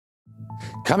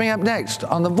Coming up next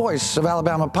on The Voice of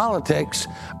Alabama Politics,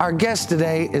 our guest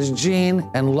today is Gene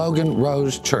and Logan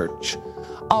Church.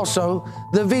 Also,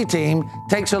 the V-Team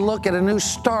takes a look at a new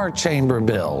Star Chamber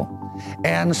bill.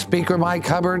 And Speaker Mike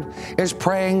Hubbard is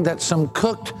praying that some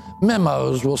cooked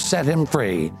memos will set him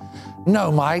free.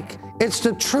 No, Mike, it's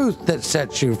the truth that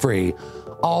sets you free.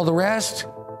 All the rest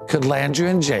could land you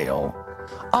in jail.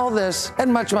 All this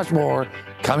and much, much more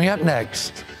coming up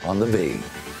next on The V.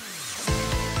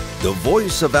 The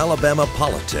Voice of Alabama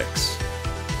Politics,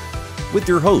 with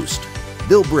your host,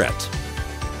 Bill Brett,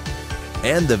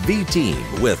 and the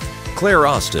V-Team with Claire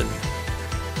Austin,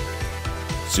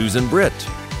 Susan Britt,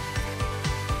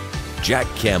 Jack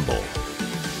Campbell,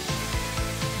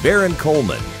 Baron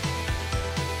Coleman,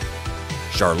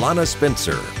 Charlana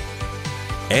Spencer,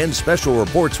 and special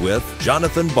reports with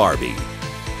Jonathan Barbie.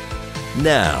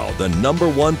 Now, the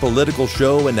 #1 political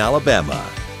show in Alabama,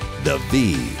 The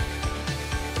V.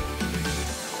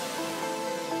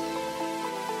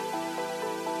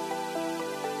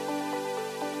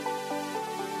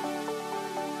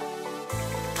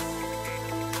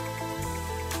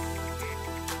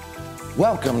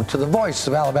 Welcome to the Voice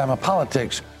of Alabama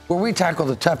Politics, where we tackle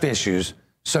the tough issues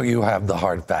so you have the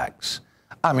hard facts.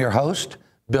 I'm your host,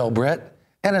 Bill Britt,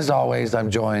 and as always,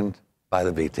 I'm joined by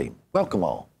the V-Team. Welcome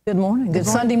all. Good morning. Good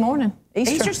Sunday morning.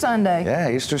 Easter Sunday. Yeah,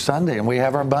 Easter Sunday, and we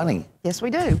have our bunny. Yes, we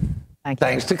do.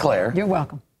 Thanks to Claire. You're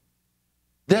welcome.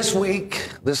 This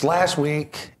last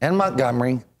week in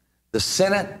Montgomery, the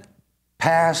Senate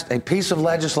passed a piece of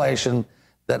legislation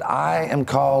that I am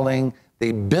calling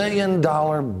the $1 billion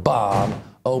Bob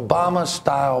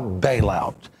Obama-style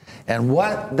bailout. And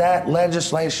what that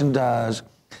legislation does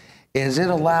is it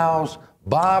allows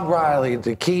Bob Riley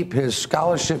to keep his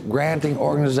scholarship granting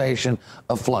organization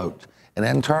afloat. An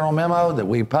internal memo that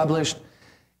we published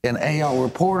in AL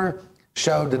Reporter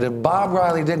showed that if Bob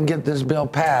Riley didn't get this bill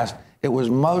passed, it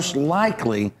was most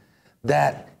likely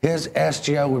that his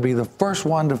SGO would be the first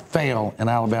one to fail in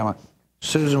Alabama.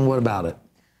 Susan, what about it?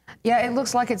 Yeah, it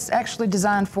looks like it's actually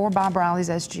designed for Bob Riley's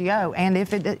SGO. And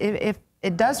if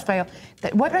it does fail,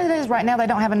 what it is right now, they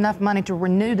don't have enough money to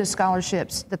renew the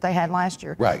scholarships that they had last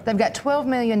year. Right. They've got $12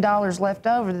 million left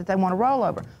over that they want to roll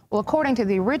over. Well, according to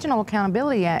the original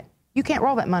Accountability Act, you can't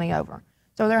roll that money over.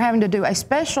 So they're having to do a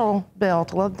special bill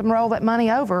to let them roll that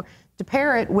money over to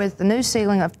pair it with the new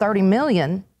ceiling of $30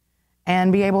 million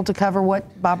and be able to cover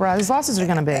what Bob Riley's losses are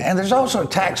going to be. And there's also a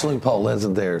tax loophole,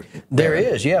 isn't there? There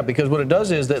is, yeah, because what it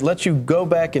does is that lets you go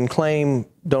back and claim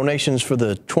donations for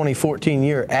the 2014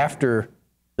 year after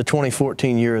the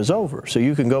 2014 year is over. So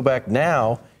you can go back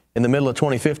now in the middle of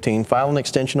 2015, file an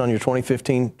extension on your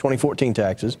 2014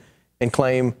 taxes, and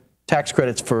claim tax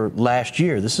credits for last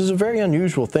year. This is a very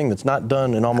unusual thing that's not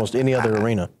done in almost any other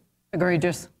arena.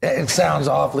 Egregious. It sounds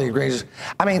awfully egregious.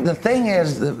 I mean, the thing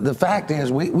is, the fact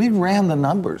is, we ran the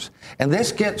numbers, and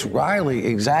this gets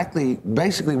Riley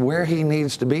basically where he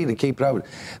needs to be to keep it open.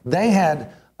 They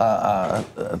had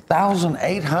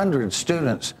 1,800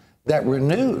 students that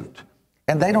renewed,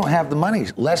 and they don't have the money.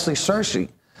 Leslie Searcy,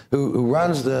 who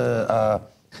runs the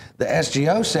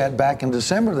SGO, said back in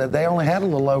December that they only had a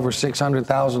little over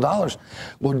 $600,000.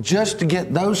 Well, just to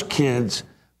get those kids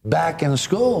back in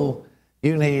school,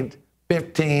 you need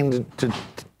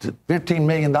 $15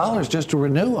 million just to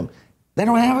renew them. They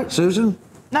don't have it, Susan?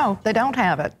 No, they don't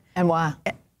have it. And why?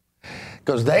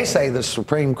 Because they say the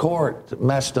Supreme Court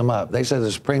messed them up. They say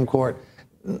the Supreme Court,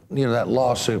 that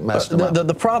lawsuit messed them up.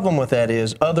 The problem with that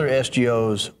is other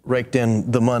SGOs raked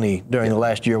in the money during the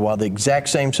last year while the exact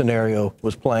same scenario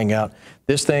was playing out.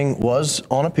 This thing was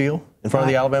on appeal in front of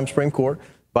the Alabama Supreme Court.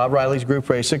 Bob Riley's group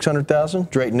raised $600,000.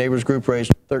 Drayton Neighbors' group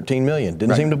raised $13 million.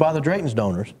 Didn't seem to bother Drayton's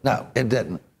donors. No, it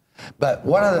didn't. But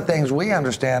one of the things we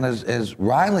understand is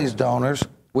Riley's donors,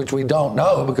 which we don't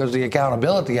know because the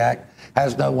Accountability Act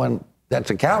has no one that's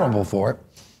accountable for it.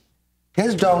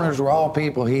 His donors were all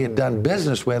people he had done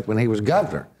business with when he was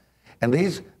governor. And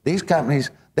these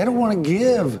companies, they don't want to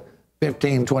give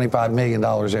 $15, $25 million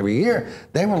every year.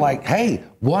 They were like, hey,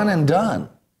 one and done.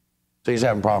 So he's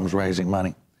having problems raising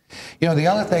money. The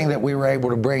other thing that we were able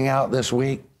to bring out this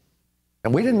week,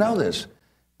 and we didn't know this,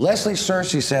 Leslie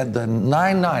Searcy said the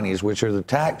 990s, which are the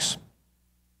tax,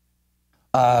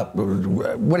 what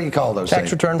do you call those things?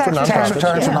 Tax returns for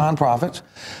nonprofits.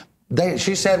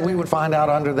 She said we would find out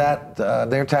under that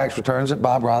their tax returns that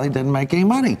Bob Riley didn't make any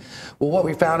money. Well, what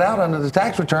we found out under the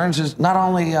tax returns is not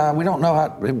only we don't know how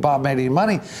Bob made any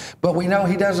money, but we know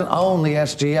he doesn't own the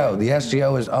SGO. The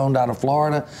SGO is owned out of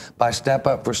Florida by Step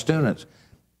Up for Students.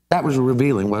 That was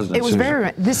revealing, wasn't it? It was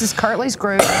very. This is Kirtley's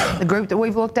group, the group that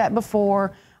we've looked at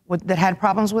before that had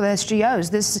problems with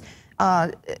SGOs.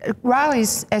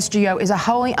 Riley's SGO is a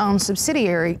wholly owned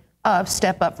subsidiary of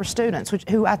Step Up for Students,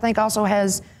 who I think also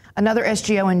has another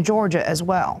SGO in Georgia as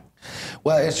well.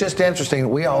 Well, it's just interesting.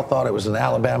 We all thought it was an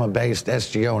Alabama-based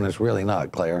SGO, and it's really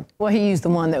not, Claire. Well, he used the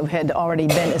one that had already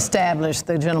been established,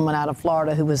 the gentleman out of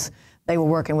Florida they were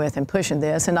working with and pushing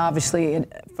this. And obviously,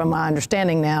 from my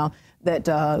understanding now, that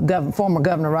former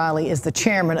Governor Riley is the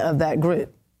chairman of that group.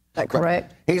 Is that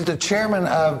correct? Right. He's the chairman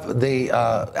of the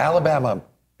Alabama,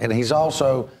 and he's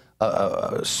also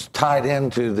tied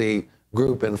into the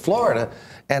group in Florida.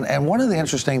 And one of the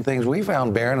interesting things we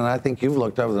found, Barron, and I think you've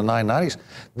looked over the 990s,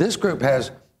 this group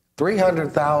has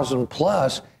 300,000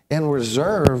 plus in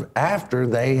reserve after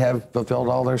they have fulfilled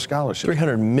all their scholarships.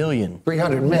 300 million.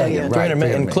 300 million, right. 300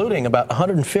 million, including about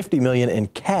 150 million in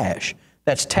cash.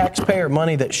 That's taxpayer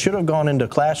money that should have gone into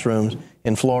classrooms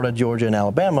in Florida, Georgia, and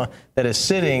Alabama that is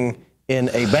sitting in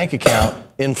a bank account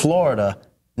in Florida,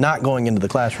 not going into the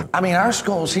classroom. I mean, our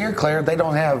schools here, Claire, they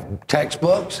don't have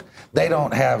textbooks. They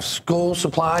don't have school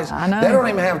supplies. I know. They don't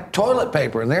even have toilet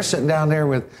paper, and they're sitting down there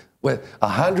with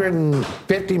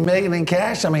 150 million in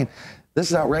cash. I mean, this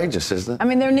is outrageous, isn't it? I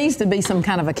mean, there needs to be some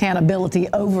kind of accountability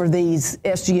over these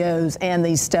SGOs and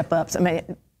these step-ups. I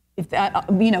mean, if that,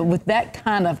 with that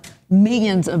kind of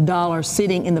millions of dollars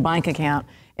sitting in the bank account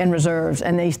and reserves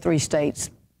in these 3 states,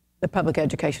 the public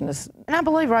education is. And I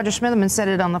believe Roger Smitherman said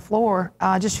it on the floor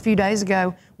just a few days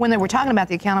ago when they were talking about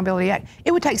the Accountability Act.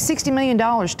 It would take $60 million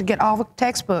to get all the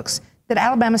textbooks that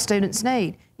Alabama students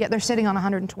need, yet they're sitting on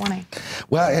 120.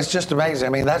 Well, it's just amazing.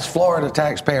 I mean, that's Florida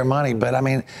taxpayer money, but I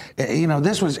mean,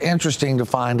 this was interesting to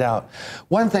find out.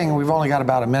 One thing, we've only got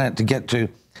about a minute to get to,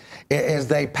 is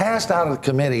they passed out of the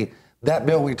committee that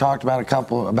bill we talked about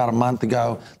about a month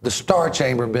ago, the Star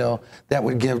Chamber bill, that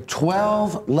would give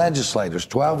 12 legislators,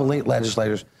 12 elite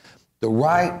legislators, the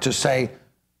right to say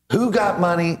who got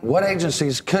money, what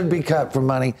agencies could be cut for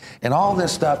money, and all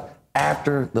this stuff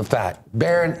after the fact.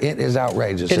 Barron, it is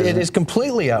outrageous. It is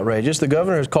completely outrageous. The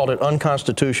governor has called it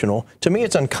unconstitutional. To me,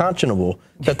 it's unconscionable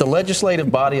that the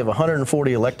legislative body of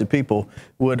 140 elected people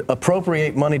would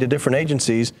appropriate money to different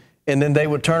agencies, and then they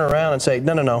would turn around and say,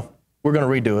 no, we're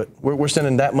going to redo it. We're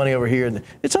sending that money over here.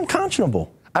 It's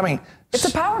unconscionable. I mean, it's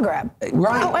a power grab.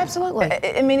 Right. Oh, absolutely.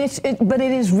 I mean, but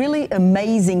it is really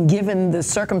amazing, given the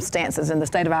circumstances in the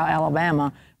state of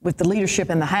Alabama with the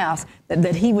leadership in the House,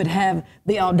 that he would have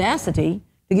the audacity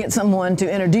to get someone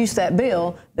to introduce that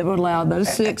bill that would allow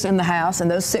those 6 in the House and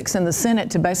those 6 in the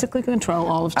Senate to basically control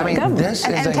all of state government. This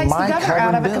and is it a takes Mike the governor Hubbard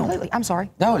out of it bill. completely. I'm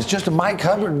sorry. No, it's just a Mike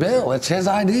Hubbard bill. It's his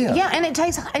idea. Yeah, and it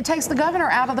takes the governor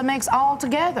out of the mix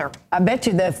altogether. I bet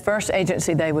you the first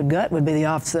agency they would gut would be the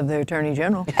Office of the Attorney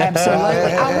General.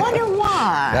 Absolutely. I wonder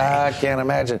why. I can't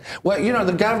imagine. Well,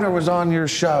 the governor was on your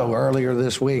show earlier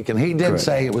this week, and he did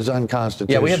say it was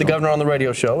unconstitutional. Yeah, we had the governor on the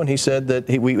radio show, and he said that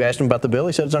we asked him about the bill.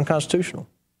 He said it's unconstitutional.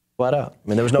 Flat out. I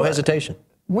mean, there was no hesitation.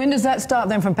 When does that stop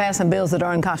them from passing bills that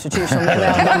are unconstitutional?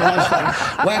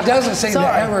 Well, it doesn't seem to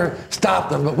ever stop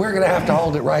them, but we're going to have to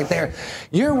hold it right there.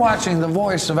 You're watching The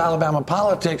Voice of Alabama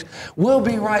Politics. We'll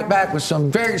be right back with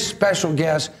some very special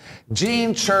guests,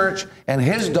 Gene Church and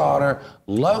his daughter,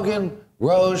 Logan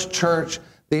Rose Church,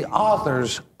 the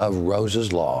authors of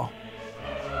Rose's Law.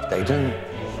 Stay tuned.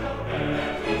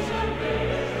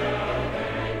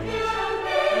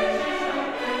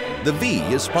 The V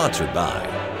is sponsored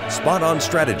by Spot On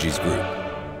Strategies Group,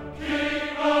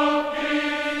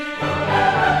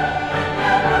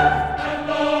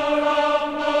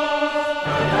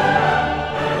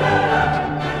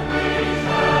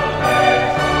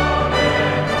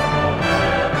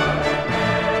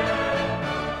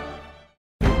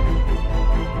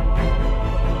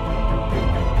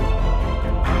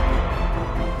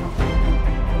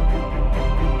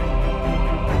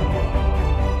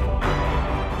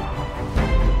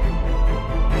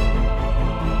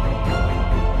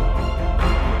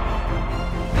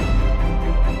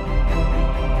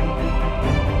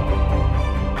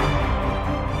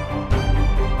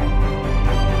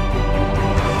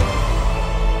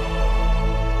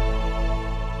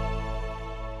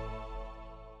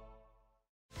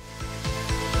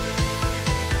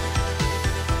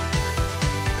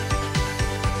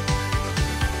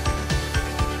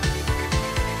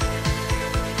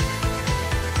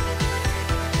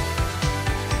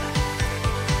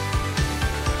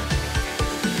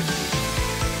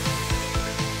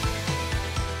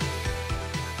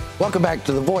 Welcome back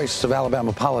to The Voice of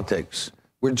Alabama Politics.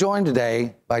 We're joined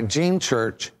today by Gene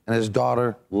Church and his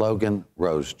daughter, Logan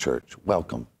Rose Church.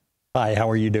 Welcome. Hi, how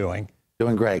are you doing?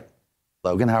 Doing great.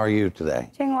 Logan, how are you today?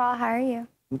 Doing well. How are you?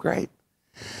 I'm great.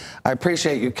 I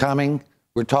appreciate you coming.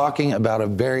 We're talking about a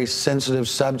very sensitive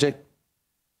subject.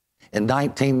 In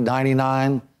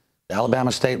 1999, the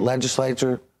Alabama State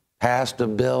Legislature passed a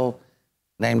bill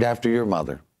named after your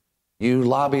mother. You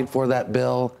lobbied for that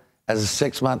bill as a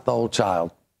 6-month-old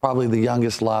child, probably the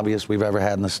youngest lobbyist we've ever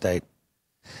had in the state.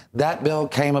 That bill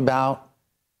came about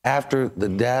after the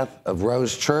death of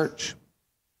Rose Church,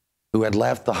 who had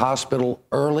left the hospital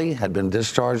early, had been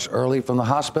discharged early from the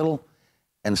hospital,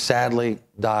 and sadly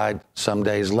died some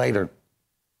days later.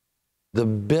 The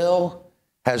bill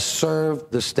has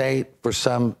served the state for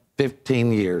some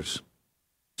 15 years,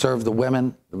 served the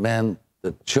women, the men,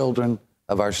 the children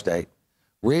of our state.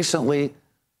 Recently,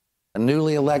 a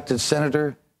newly elected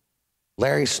Senator,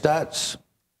 Larry Stutts,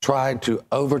 tried to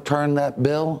overturn that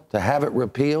bill, to have it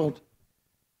repealed.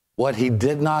 What he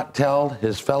did not tell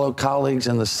his fellow colleagues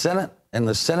in the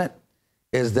Senate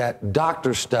is that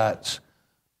Dr. Stutts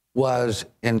was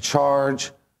in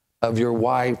charge of your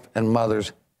wife and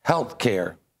mother's health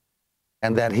care,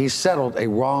 and that he settled a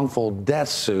wrongful death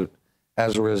suit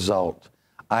as a result.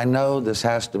 I know this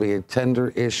has to be a tender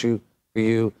issue for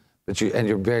you, and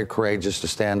you're very courageous to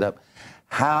stand up.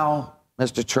 How,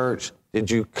 Mr. Church, did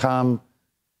you come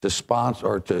to sponsor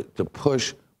or to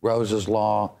push Rose's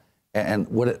Law, and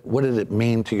what did it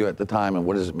mean to you at the time, and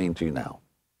what does it mean to you now?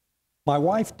 My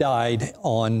wife died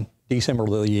on December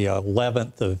the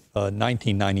 11th of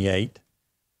 1998,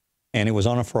 and it was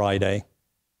on a Friday.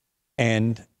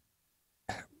 And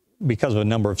because of a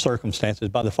number of circumstances,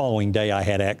 by the following day, I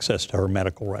had access to her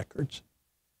medical records.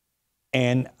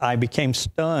 And I became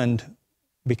stunned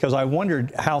because I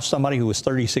wondered how somebody who was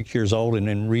 36 years old and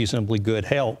in reasonably good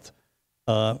health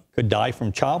could die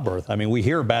from childbirth. I mean, we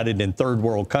hear about it in third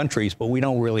world countries, but we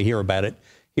don't really hear about it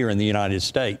here in the United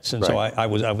States. And right. So I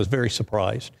was very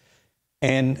surprised.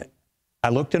 And I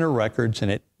looked in her records,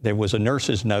 and there was a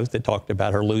nurse's note that talked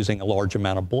about her losing a large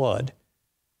amount of blood.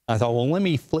 I thought, well, let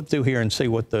me flip through here and see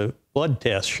what the blood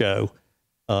tests show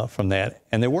from that.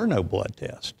 And there were no blood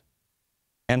tests.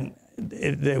 And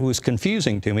it was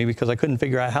confusing to me because I couldn't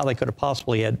figure out how they could have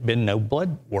possibly had been no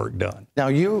blood work done. Now,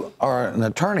 you are an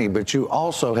attorney, but you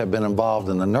also have been involved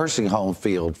in the nursing home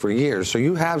field for years, so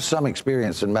you have some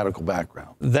experience in medical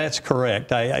background. That's correct.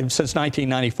 Since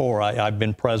 1994, I've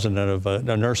been president of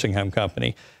a nursing home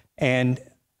company. And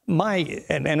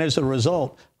as a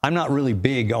result, I'm not really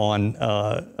big on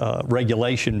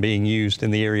regulation being used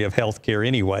in the area of healthcare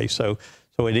anyway. So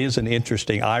it is an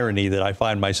interesting irony that I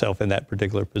find myself in that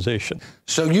particular position.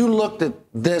 So you looked at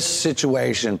this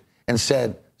situation and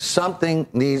said, something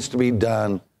needs to be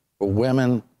done for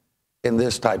women in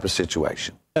this type of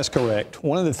situation. That's correct.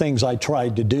 One of the things I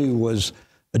tried to do was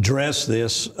address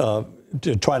this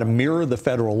to try to mirror the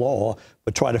federal law,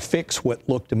 but try to fix what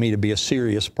looked to me to be a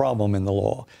serious problem in the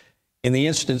law. In the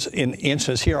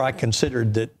instance here, I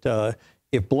considered that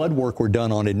if blood work were done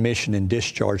on admission and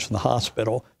discharge from the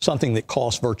hospital, something that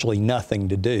costs virtually nothing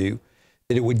to do,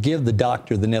 that it would give the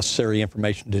doctor the necessary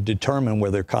information to determine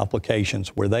whether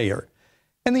complications were there.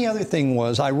 And the other thing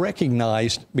was I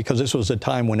recognized, because this was a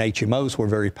time when HMOs were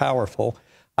very powerful,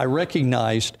 I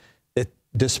recognized that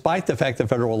despite the fact that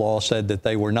federal law said that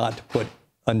they were not to put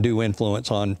undue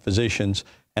influence on physicians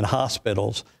and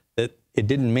hospitals, that it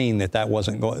didn't mean that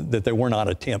that there were not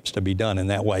attempts to be done in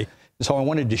that way. So I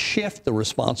wanted to shift the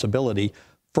responsibility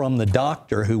from the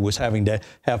doctor, who was having to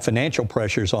have financial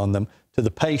pressures on them, to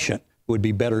the patient, who would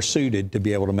be better suited to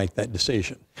be able to make that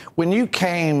decision. When you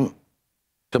came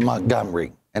to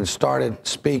Montgomery and started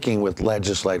speaking with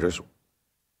legislators,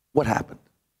 what happened?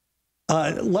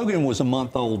 Logan was a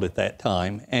month old at that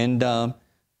time, and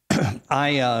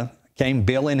I came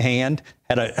bill in hand,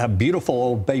 had a beautiful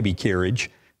old baby carriage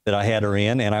that I had her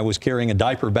in, and I was carrying a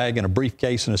diaper bag and a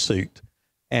briefcase and a suit.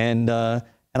 And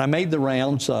I made the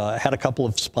rounds, had a couple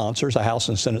of sponsors, a House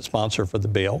and Senate sponsor for the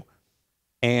bill.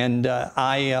 And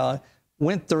I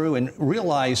went through and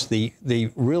realized the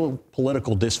real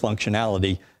political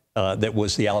dysfunctionality that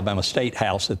was the Alabama State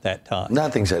House at that time.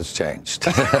 Nothing has changed.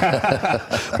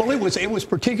 Well, it was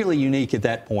particularly unique at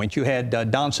that point. You had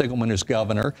Don Sigelman as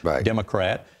governor, right.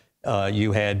 Democrat.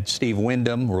 You had Steve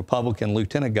Windham, Republican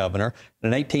lieutenant governor,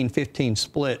 and an 1817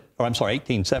 split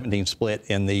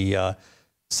in the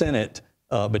Senate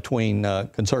between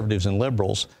conservatives and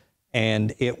liberals,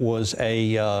 and it was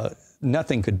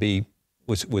nothing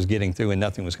was getting through, and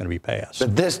nothing was going to be passed.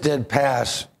 But this did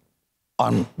pass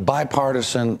on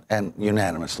bipartisan and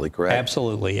unanimously, correct?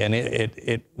 Absolutely,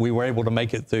 and we were able to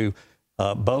make it through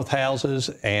both houses,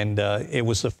 and it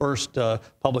was the first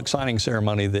public signing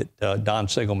ceremony that Don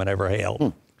Sigelman ever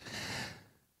held.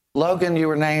 Logan, you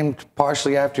were named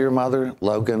partially after your mother,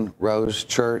 Logan Rose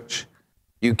Church.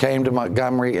 You came to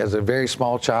Montgomery as a very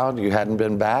small child. You hadn't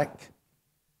been back.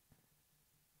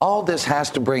 all this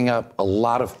has to bring up a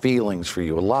lot of feelings for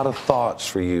you, a lot of thoughts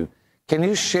for you. Can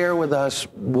you share with us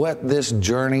what this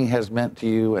journey has meant to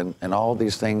you and all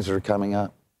these things that are coming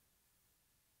up?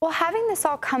 Well, having this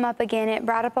all come up again, it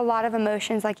brought up a lot of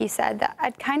emotions, like you said, that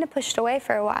I'd kind of pushed away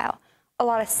for a while. A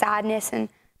lot of sadness and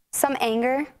some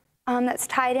anger that's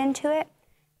tied into it.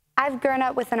 I've grown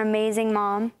up with an amazing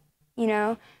mom, you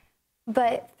know,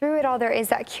 but through it all, there is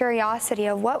that curiosity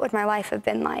of what would my life have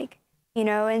been like, you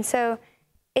know, and so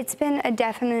it's been a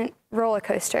definite roller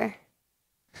coaster.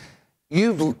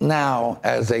 You've now,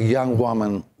 as a young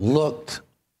woman, looked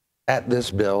at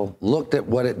this bill, looked at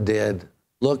what it did,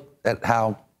 looked at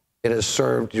how it has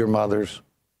served your mother's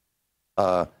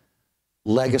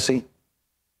legacy.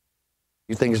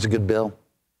 You think it's a good bill?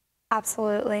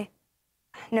 Absolutely.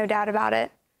 No doubt about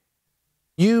it.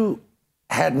 You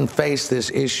hadn't faced this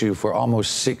issue for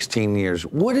almost 16 years.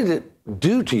 What did it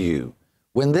do to you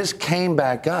when this came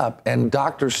back up and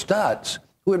Dr. Stutts,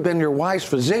 who had been your wife's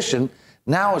physician,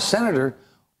 now a senator,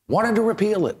 wanted to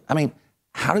repeal it? I mean,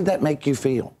 how did that make you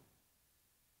feel?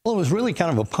 Well, it was really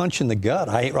kind of a punch in the gut.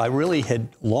 I really had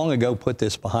long ago put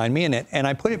this behind me, and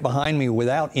I put it behind me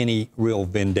without any real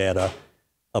vendetta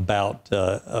about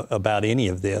any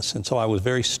of this. And so I was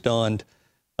very stunned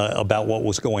about what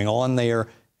was going on there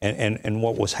and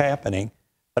what was happening.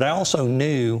 But I also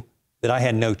knew that I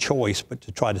had no choice but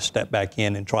to try to step back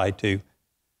in and try to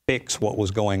fix what was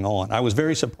going on. I was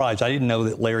very surprised. I didn't know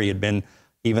that Larry had been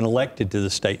even elected to the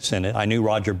state Senate. I knew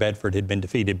Roger Bedford had been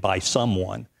defeated by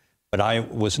someone, but I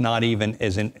was not even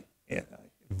as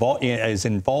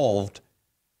involved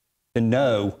to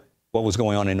know what was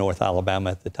going on in North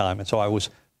Alabama at the time. And so I was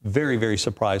very, very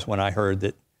surprised when I heard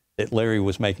that Larry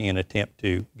was making an attempt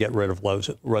to get rid of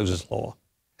Rose's Law.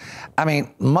 I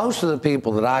mean, most of the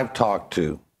people that I've talked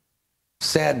to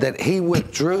said that he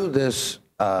withdrew this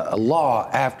law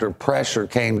after pressure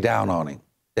came down on him,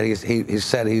 that he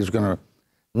said he was going to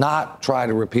not try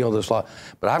to repeal this law.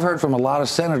 But I've heard from a lot of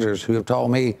senators who have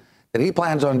told me that he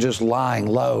plans on just lying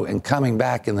low and coming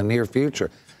back in the near future.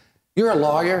 You're a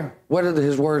lawyer. What did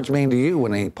his words mean to you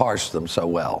when he parsed them so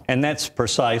well? And that's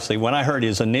precisely, when I heard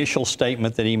his initial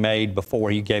statement that he made before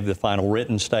he gave the final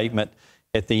written statement,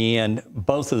 at the end,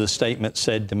 both of the statements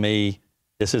said to me,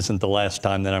 this isn't the last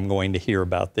time that I'm going to hear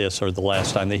about this or the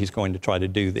last time that he's going to try to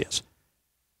do this.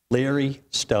 Larry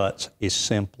Stutts is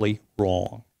simply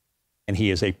wrong, and he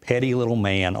is a petty little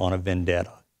man on a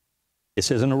vendetta.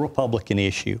 This isn't a Republican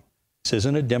issue. This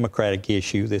isn't a Democratic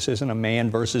issue. This isn't a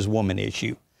man versus woman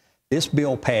issue. This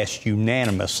bill passed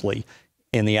unanimously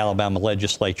in the Alabama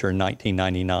legislature in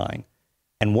 1999.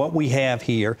 And what we have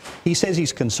here, he says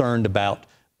he's concerned about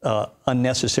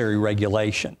unnecessary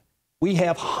regulation. We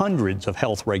have hundreds of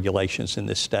health regulations in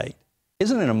this state.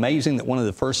 Isn't it amazing that one of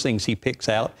the first things he picks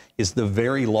out is the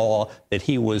very law that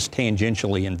he was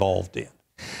tangentially involved in?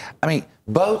 I mean,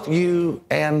 both you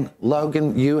and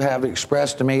Logan, you have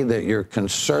expressed to me that you're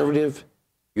conservative,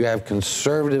 you have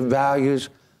conservative values.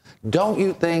 Don't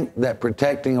you think that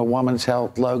protecting a woman's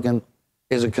health, Logan,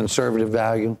 is a conservative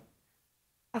value?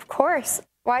 Of course.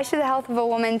 Why should the health of a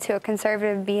woman to a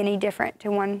conservative be any different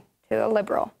to a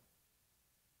liberal?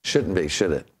 Shouldn't be,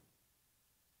 should it?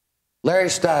 Larry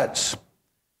Stutts,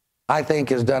 I think,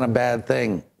 has done a bad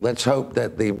thing. Let's hope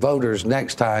that the voters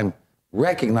next time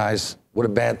recognize what a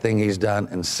bad thing he's done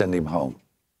and send him home.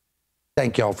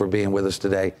 Thank y'all for being with us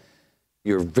today.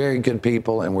 You're very good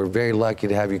people, and we're very lucky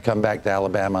to have you come back to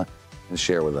Alabama and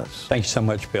share with us. Thank you so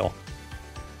much, Bill.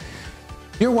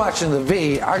 You're watching The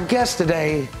V. Our guests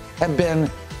today have been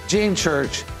Gene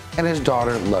Church and his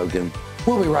daughter, Logan.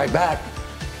 We'll be right back.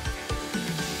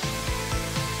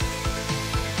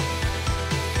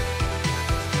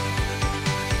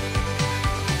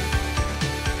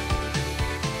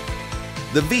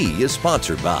 The V is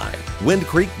sponsored by Wind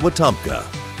Creek, Wetumpka.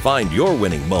 Find your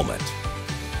winning moment.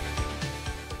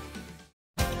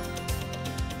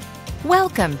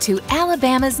 Welcome to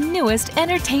Alabama's newest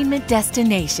entertainment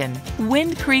destination,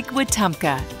 Wind Creek,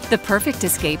 Wetumpka. The perfect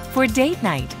escape for date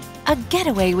night, a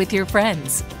getaway with your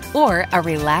friends, or a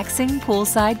relaxing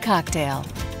poolside cocktail.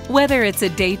 Whether it's a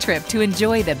day trip to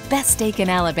enjoy the best steak in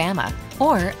Alabama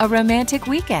or a romantic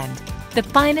weekend, the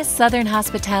finest Southern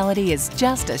hospitality is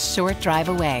just a short drive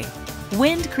away.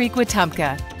 Wind Creek,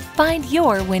 Wetumpka. Find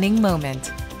your winning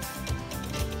moment.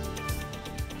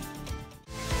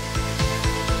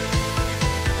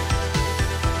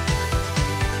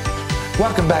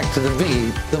 Welcome back to The V,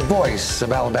 the voice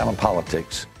of Alabama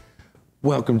politics.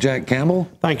 Welcome, Jack Campbell.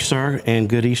 Thanks, sir, and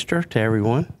good Easter to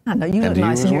everyone. I know you look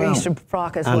nice in your Easter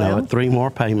frock as well. I know it. 3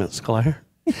 more payments, Claire.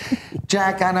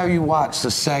 Jack, I know you watched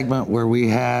the segment where we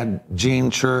had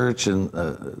Gene Church and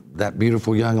that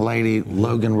beautiful young lady,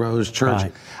 Logan Rose Church.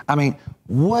 Right. I mean,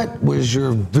 what was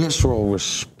your visceral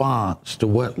response to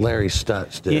what Larry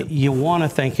Stutts did? You want to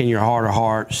think in your heart of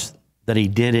hearts that he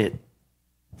did it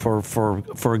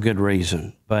for a good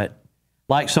reason. But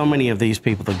like so many of these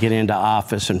people that get into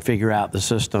office and figure out the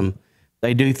system,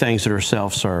 they do things that are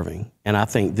self-serving. And I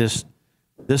think this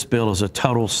bill is a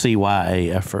total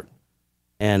CYA effort.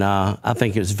 And I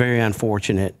think it's very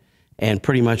unfortunate. And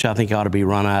pretty much I think ought to be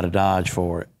run out of Dodge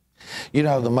for it. You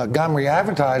know, the Montgomery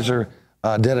Advertiser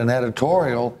did an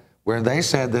editorial where they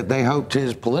said that they hoped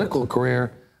his political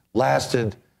career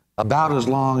lasted about as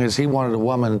long as he wanted a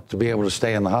woman to be able to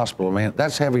stay in the hospital. I mean,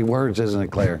 that's heavy words, isn't it,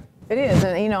 Claire? It is.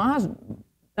 And, you know,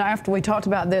 after we talked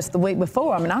about this the week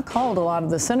before, I mean, I called a lot of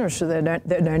the senators so that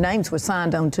their names were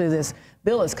signed onto this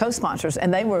bill as co-sponsors,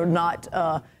 and they were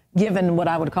not given what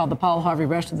I would call the Paul Harvey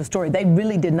rest of the story. They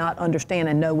really did not understand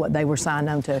and know what they were signed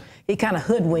on to. He kind of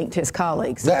hoodwinked his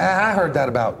colleagues. I heard that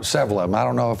about several of them. I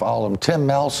don't know if all of them. Tim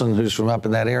Melson, who's from up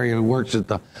in that area, who works at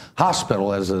the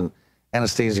hospital as an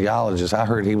anesthesiologist, I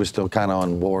heard he was still kind of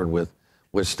on board with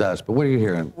Stutts. But what are you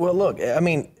hearing? Well, look, I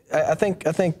mean, I think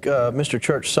Mr.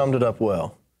 Church summed it up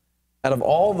well. Out of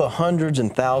all the hundreds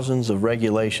and thousands of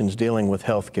regulations dealing with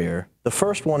health care, the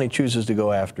first one he chooses to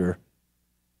go after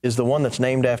is the one that's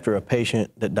named after a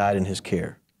patient that died in his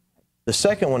care. The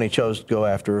second one he chose to go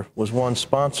after was one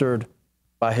sponsored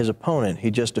by his opponent he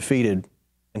just defeated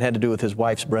and had to do with his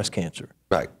wife's breast cancer.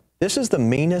 Right. This is the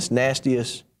meanest,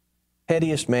 nastiest,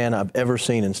 pettiest man I've ever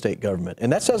seen in state government.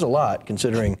 And that says a lot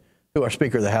considering who our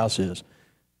Speaker of the House is.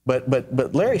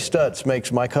 But Larry Stutts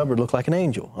makes Mike Hubbard look like an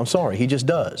angel. I'm sorry, he just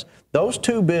does. Those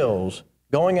two bills,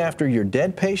 going after your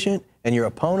dead patient and your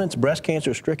opponent's breast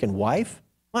cancer-stricken wife,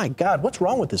 my God, what's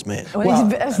wrong with this man? Well,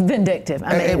 that's vindictive.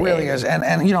 I mean, it really is.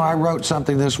 And, you know, I wrote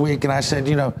something this week and I said,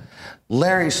 you know,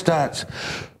 Larry Stutts,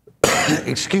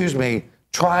 excuse me,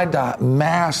 tried to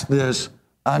mask this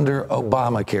under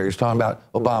Obamacare. He's talking about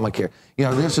Obamacare. You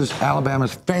know, this is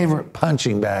Alabama's favorite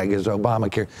punching bag is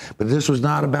Obamacare. But this was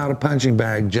not about a punching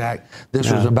bag, Jack.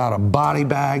 This was about a body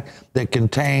bag that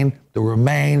contained the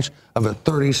remains of a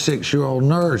 36-year-old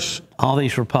nurse. All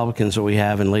these Republicans that we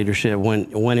have in leadership,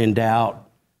 when in doubt,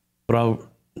 throw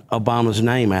Obama's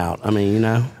name out. I mean, you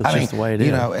know, it's just the way it is.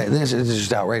 You know, this is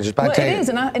just outrageous. But well, it is,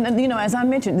 and you know, as I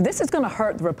mentioned, this is going to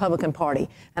hurt the Republican Party,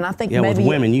 and I think maybe with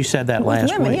women. You said that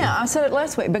last week. Yeah, I said it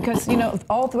last week because you know,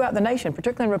 all throughout the nation,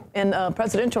 particularly in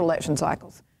presidential election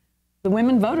cycles, the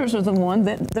women voters are the one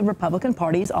that the Republican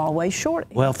Party is always short.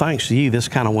 Well, thanks to you, this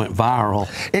kind of went viral.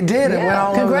 It did. It went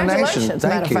all over the nation.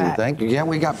 Congratulations, Thank you. Yeah,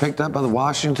 we got picked up by the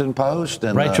Washington Post.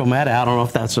 And Rachel Maddow, I don't know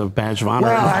if that's a badge of honor.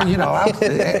 Well, you know,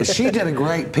 she did a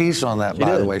great piece on that,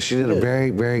 by the way. She did a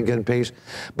very, very good piece.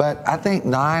 But I think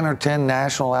 9 or 10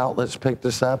 national outlets picked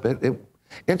this up.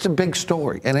 It's a big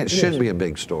story, and it should be a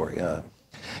big story.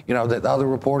 You know, that other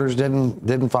reporters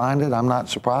didn't find it. I'm not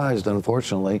surprised,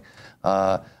 unfortunately.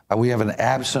 We have an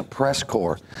absent press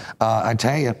corps. I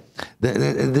tell you,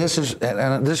 this is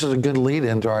a good lead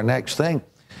into our next thing.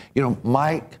 You know,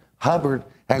 Mike Hubbard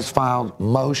has filed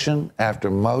motion after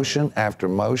motion after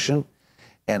motion,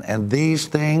 and these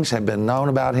things have been known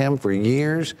about him for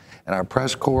years, and our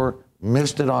press corps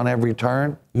missed it on every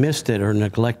turn. Missed it or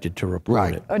neglected to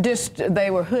report it. Or just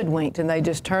they were hoodwinked and they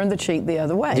just turned the cheek the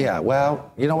other way. Yeah,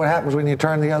 well, you know what happens when you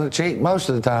turn the other cheek? Most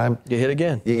of the time, you hit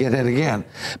again. You get hit again.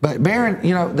 But Barron,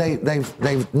 you know,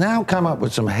 they've now come up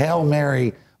with some Hail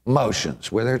Mary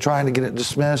motions where they're trying to get it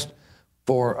dismissed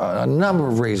for a number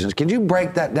of reasons. Can you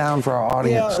break that down for our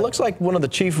audience? Yeah, it looks like one of the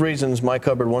chief reasons Mike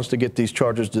Hubbard wants to get these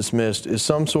charges dismissed is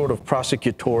some sort of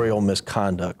prosecutorial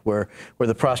misconduct where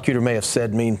the prosecutor may have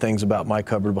said mean things about Mike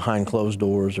Hubbard behind closed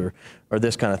doors or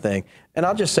this kind of thing. And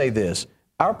I'll just say this,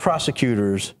 our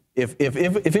prosecutors, if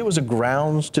it was a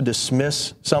grounds to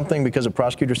dismiss something because a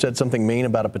prosecutor said something mean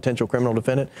about a potential criminal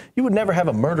defendant, you would never have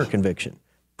a murder conviction.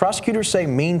 Prosecutors say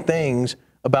mean things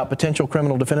about potential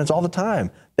criminal defendants all the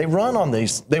time. They run on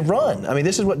these. They run. I mean,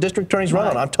 this is what district attorneys run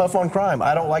on. I'm tough on crime.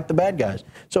 I don't like the bad guys.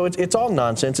 So it's all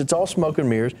nonsense. It's all smoke and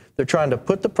mirrors. They're trying to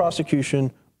put the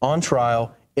prosecution on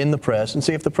trial in the press and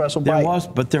see if the press will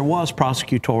bite. But there was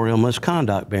prosecutorial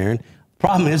misconduct, Barron.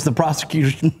 Problem is the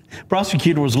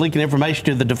prosecutor was leaking information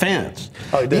to the defense.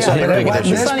 Oh, this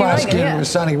prosecutor was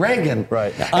Sonny Reagan.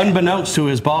 Right. Unbeknownst to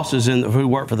his bosses who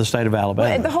work for the state of Alabama.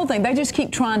 Well, the whole thing, they just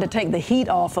keep trying to take the heat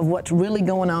off of what's really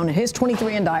going on in his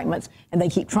 23 indictments, and they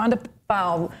keep trying to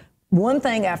file one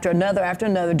thing after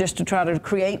another, just to try to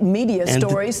create media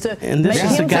stories to and this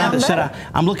make is the him guy sound that said, better.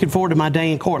 I'm looking forward to my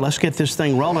day in court. Let's get this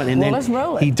thing rolling. And then let's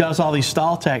roll it. he does all these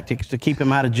stall tactics to keep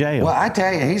him out of jail. Well, I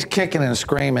tell you, he's kicking and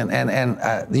screaming.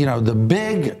 And you know, the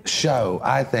big show,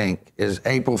 I think, is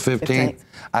April 15th.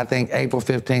 I think April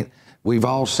 15th. We've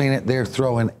all seen it. They're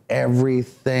throwing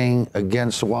everything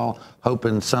against the wall,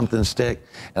 hoping something stick.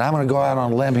 And I'm going to go out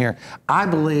on a limb here. I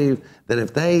believe that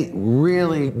if they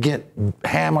really get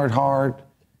hammered hard,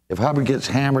 if Hubbard gets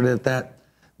hammered at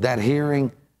that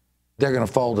hearing, they're going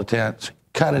to fold the tents,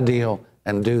 cut a deal,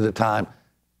 and do the time.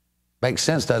 Makes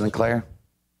sense, doesn't it, Claire?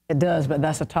 It does, but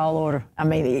that's a tall order. I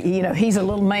mean, you know, he's a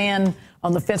little man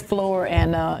on the 5th floor,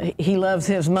 and he loves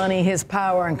his money, his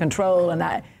power, and control, and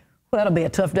that'll be a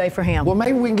tough day for him. Well,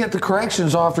 maybe we can get the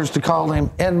corrections officers to call him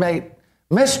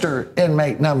Mr.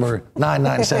 Inmate number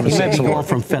 9976. He may be going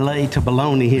from filet to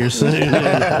bologna here soon.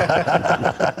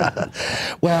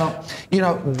 Well, you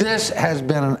know, this has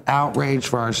been an outrage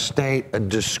for our state, a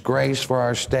disgrace for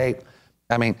our state.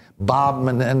 I mean, Bob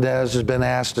Menendez has been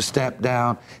asked to step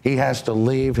down. He has to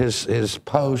leave his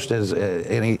post as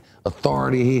any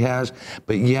authority he has,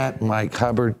 but yet Mike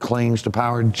Hubbard clings to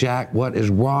power. Jack, what is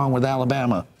wrong with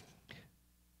Alabama?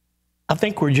 I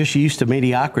think we're just used to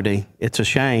mediocrity. It's a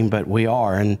shame, but we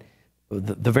are. And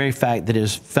the very fact that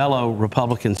his fellow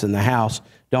Republicans in the House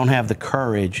don't have the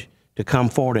courage to come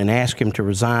forward and ask him to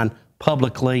resign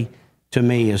publicly, to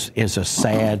me, is a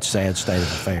sad, sad state of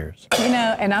affairs. You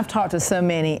know, and I've talked to so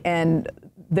many, and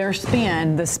the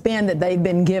spin that they've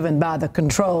been given by the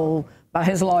control, by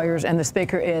his lawyers and the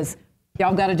Speaker is,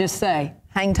 y'all got to just say,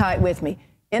 hang tight with me.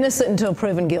 Innocent until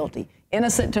proven guilty.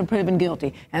 Innocent until proven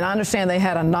guilty. And I understand they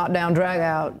had a knockdown,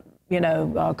 drag-out,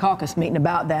 caucus meeting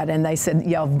about that, and they said,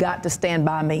 y'all have got to stand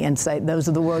by me and say, those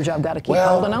are the words y'all got to keep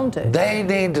holding on to. They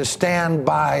need to stand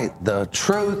by the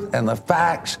truth and the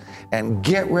facts and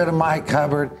get rid of Mike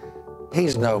Hubbard.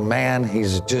 He's no man.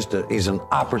 He's just he's an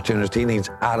opportunist. He needs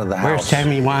out of the house. Where's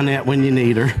Tammy Wynette when you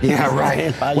need her? Yeah,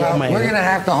 right. Well, we're going to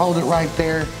have to hold it right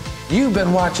there. You've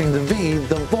been watching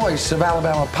the voice of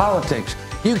Alabama politics.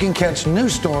 You can catch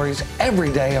news stories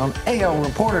every day on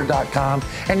ALReporter.com,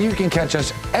 and you can catch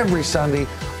us every Sunday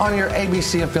on your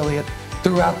ABC affiliate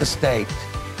throughout the state.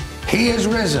 He is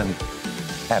risen.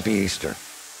 Happy Easter.